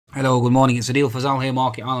Hello, good morning. It's Adil Fazal here,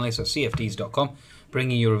 market analyst at CFDs.com,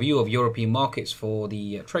 bringing you a review of European markets for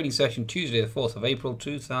the trading session Tuesday, the 4th of April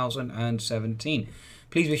 2017.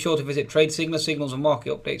 Please be sure to visit TradeSignal, signals and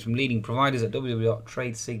market updates from leading providers at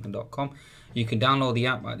www.tradesignal.com. You can download the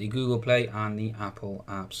app at the Google Play and the Apple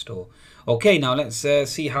App Store. Okay, now let's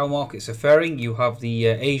see how markets are faring. You have the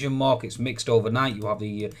Asian markets mixed overnight. You have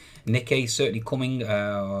the Nikkei certainly coming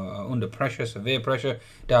under pressure, severe pressure,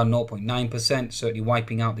 down 0.9%, certainly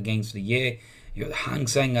wiping out the gains for the year. You have the Hang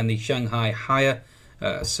Seng and the Shanghai higher,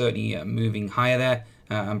 certainly moving higher there.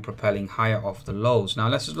 And propelling higher off the lows. Now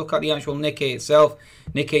let's just look at the actual Nikkei itself.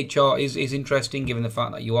 Nikkei chart is interesting given the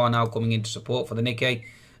fact that you are now coming into support for the Nikkei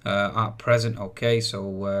at present. Okay,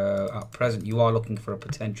 so at present you are looking for a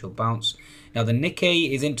potential bounce. Now the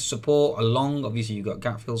Nikkei is into support along, obviously you've got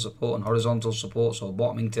gap fill support and horizontal support, so a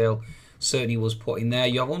bottoming tail certainly was put in there.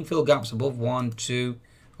 You have unfilled gaps above 1, 2.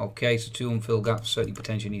 Okay, so 2 unfilled gaps certainly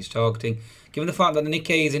potentially needs targeting. Given the fact that the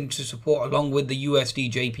Nikkei is into support along with the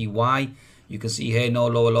USD JPY, you can see here no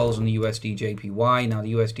lower lows on the USD JPY. Now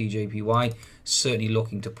the USD JPY certainly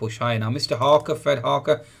looking to push higher. Now Mr. Harker, Fed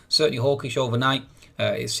Harker, certainly hawkish overnight.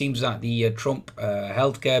 It seems that the Trump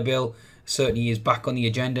healthcare bill certainly is back on the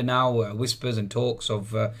agenda now. Whispers and talks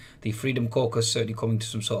of the Freedom Caucus certainly coming to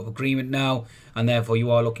some sort of agreement now. And therefore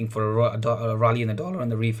you are looking for a rally in the dollar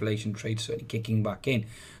and the reflation trade certainly kicking back in.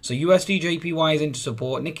 So USD JPY is into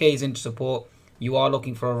support. Nikkei is into support. You are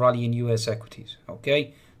looking for a rally in US equities.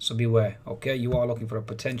 Okay. So beware, okay? You are looking for a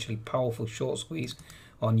potentially powerful short squeeze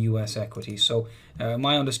on US equities. So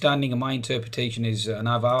my understanding and my interpretation is, and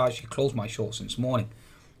I've actually closed my shorts since morning.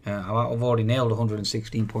 I've already nailed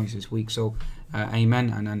 116 points this week. So amen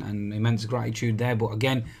and immense gratitude there. But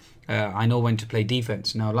again, I know when to play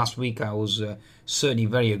defense. Now last week I was certainly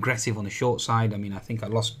very aggressive on the short side. I mean, I think I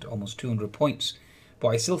lost almost 200 points. But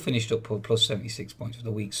I still finished up plus 76 points for the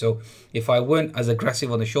week. So if I weren't as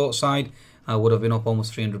aggressive on the short side, I would have been up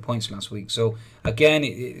almost 300 points last week. So again,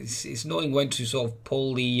 it's knowing when to sort of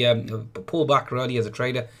pull back really as a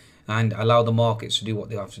trader and allow the markets to do what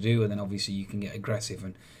they have to do, and then obviously you can get aggressive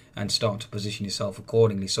and start to position yourself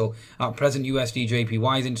accordingly. So at present, USD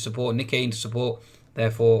JPY is into support, Nikkei into support.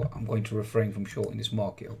 Therefore, I'm going to refrain from shorting this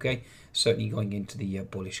market. Okay, certainly going into the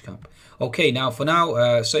bullish camp. Okay, now for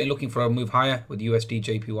now, certainly looking for a move higher with USD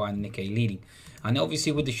JPY and Nikkei leading. And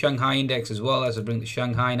obviously with the Shanghai index as well, as I bring the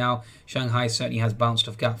Shanghai now, Shanghai certainly has bounced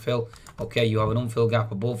off gap fill. Okay, you have an unfilled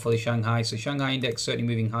gap above for the Shanghai. So Shanghai index certainly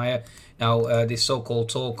moving higher. Now this so-called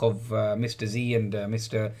talk of Mr. Z and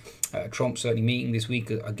Mr. Trump certainly meeting this week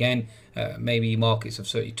again. Maybe markets have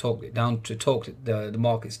certainly talked the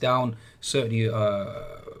markets down. Certainly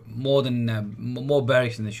more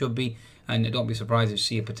bearish than they should be. And don't be surprised if you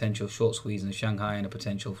see a potential short squeeze in the Shanghai and a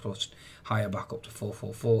potential thrust higher back up to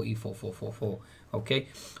 4440, 4444. Okay.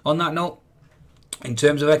 On that note, in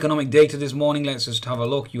terms of economic data this morning, let's just have a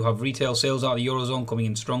look. You have retail sales out of the Eurozone coming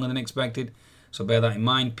in stronger than expected. So bear that in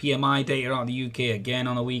mind. PMI data out of the UK again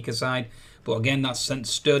on a weaker side. But again, that's sent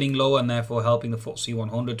sterling lower and therefore helping the FTSE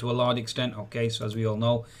 100 to a large extent. Okay, so as we all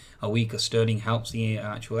know, a weaker sterling helps the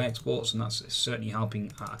actual exports, and that's certainly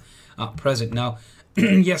helping at present. Now,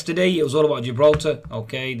 yesterday it was all about Gibraltar.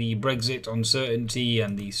 Okay, the Brexit uncertainty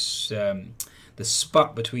and the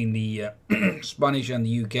spat between the Spanish and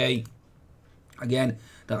the UK. Again,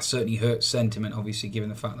 that certainly hurts sentiment, obviously, given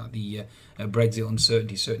the fact that the Brexit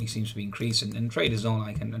uncertainty certainly seems to be increasing, and traders don't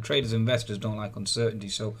like it, and traders and investors don't like uncertainty.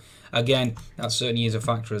 So, again, that certainly is a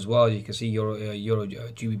factor as well. You can see Euro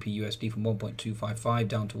GBP USD from 1.255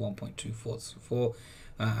 down to 1.244.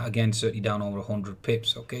 Again, certainly down over 100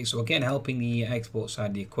 pips. Okay, so again, helping the export side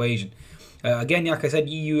of the equation. Again, like I said,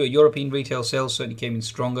 European retail sales certainly came in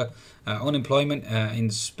stronger. Unemployment in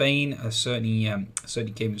Spain certainly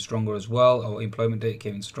came in stronger as well. Our employment data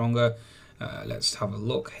came in stronger. Let's have a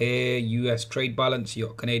look here. US trade balance,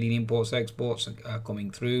 your Canadian imports, exports are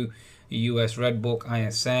coming through. US Red Book,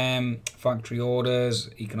 ISM, factory orders,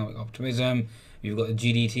 economic optimism. You've got the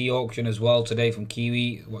GDT auction as well today from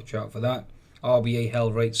Kiwi. Watch out for that. RBA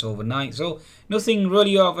held rates overnight. So nothing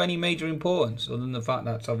really of any major importance other than the fact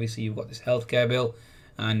that obviously you've got this healthcare bill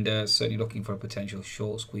and certainly looking for a potential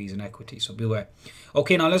short squeeze in equity. So beware.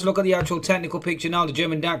 Okay, now let's look at the actual technical picture now. The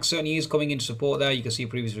German DAX certainly is coming into support there. You can see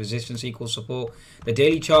previous resistance equals support. The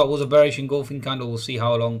daily chart was a bearish engulfing candle. We'll see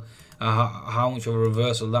how long, how much of a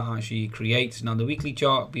reversal that actually creates. Now the weekly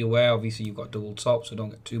chart, be aware, obviously you've got double top, so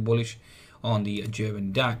don't get too bullish on the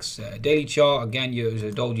German DAX. Daily chart, again, it's a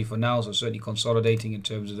doji for now, so certainly consolidating in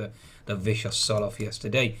terms of the vicious sell-off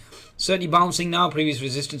yesterday. Certainly bouncing now, previous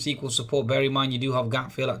resistance equals support. Bear in mind, you do have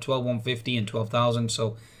gap fill at 12,150 and 12,000,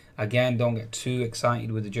 so Again, don't get too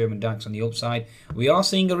excited with the German DAX on the upside. We are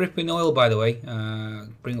seeing a rip in oil, by the way.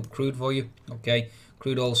 Bring up crude for you. Okay,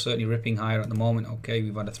 crude oil certainly ripping higher at the moment. Okay,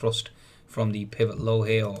 we've had a thrust from the pivot low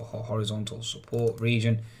here, or horizontal support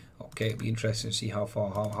region. Okay, it'll be interesting to see how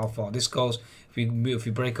far this goes. If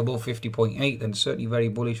we break above 50.8, then certainly very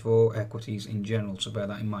bullish for equities in general, so bear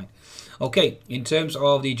that in mind. Okay, in terms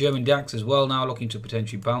of the German DAX as well, now looking to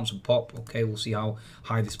potentially bounce and pop. Okay, we'll see how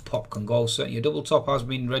high this pop can go. Certainly a double top has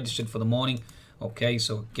been registered for the morning. Okay,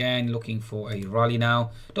 so again, looking for a rally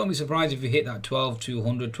now. Don't be surprised if you hit that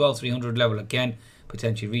 12,200, 12,300 level again.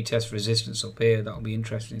 Potentially retest resistance up here. That'll be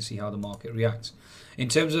interesting to see how the market reacts. In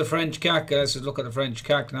terms of the French CAC, let's just look at the French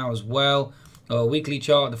CAC now as well. Weekly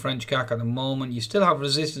chart, the French CAC at the moment, you still have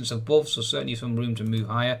resistance above, so certainly some room to move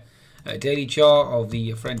higher. Daily chart of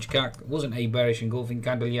the French CAC wasn't a bearish engulfing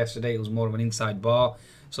candle yesterday, it was more of an inside bar,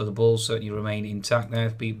 so the bulls certainly remain intact there,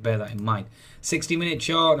 bear that in mind. 60-minute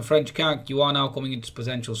chart, the French CAC, you are now coming into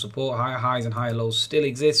potential support, higher highs and higher lows still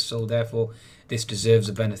exist, so therefore this deserves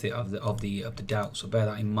the benefit of the doubt, so bear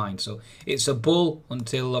that in mind. So it's a bull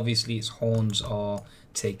until obviously its horns are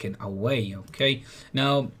taken away. Okay,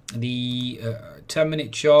 now the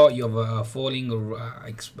 10-minute chart, you have a falling or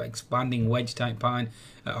expanding wedge type pattern.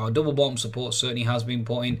 Our double bottom support certainly has been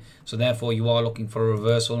put in, so therefore you are looking for a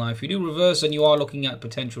reversal. Now if you do reverse, then you are looking at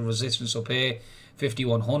potential resistance up here,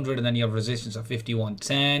 5100, and then you have resistance at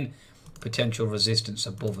 5110, potential resistance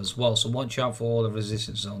above as well, so watch out for all the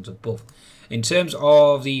resistance zones above. In terms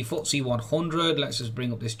of the FTSE 100, let's just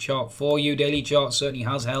bring up this chart for you. Daily chart certainly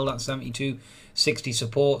has held at 72.60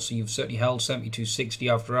 support, so you've certainly held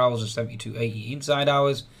 72.60 after hours and 72.80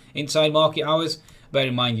 inside market hours. Bear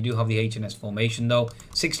in mind you do have the H&S formation though.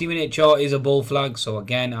 60-minute chart is a bull flag, so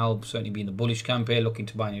again I'll certainly be in the bullish camp here, looking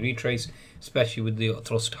to buy and retrace, especially with the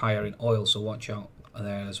thrust higher in oil, so watch out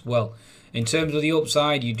there as well. In terms of the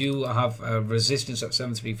upside, you do have resistance at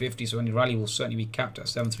 7350, so any rally will certainly be capped at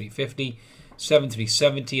 7350,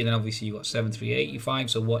 7370, and then obviously you've got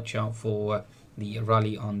 7385, so watch out for the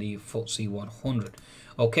rally on the FTSE 100.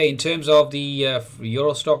 Okay, in terms of the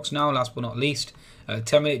Euro stocks now, last but not least,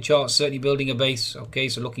 10-minute chart certainly building a base. Okay,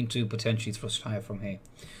 so looking to potentially thrust higher from here.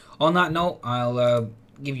 On that note, I'll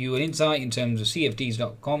give you an insight in terms of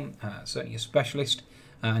CFDs.com, certainly a specialist,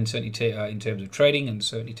 and certainly in terms of trading, and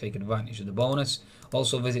certainly take advantage of the bonus.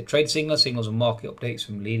 Also visit Trade Signals and market updates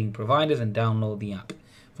from leading providers, and download the app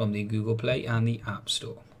from the Google Play and the App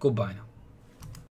Store. Goodbye now.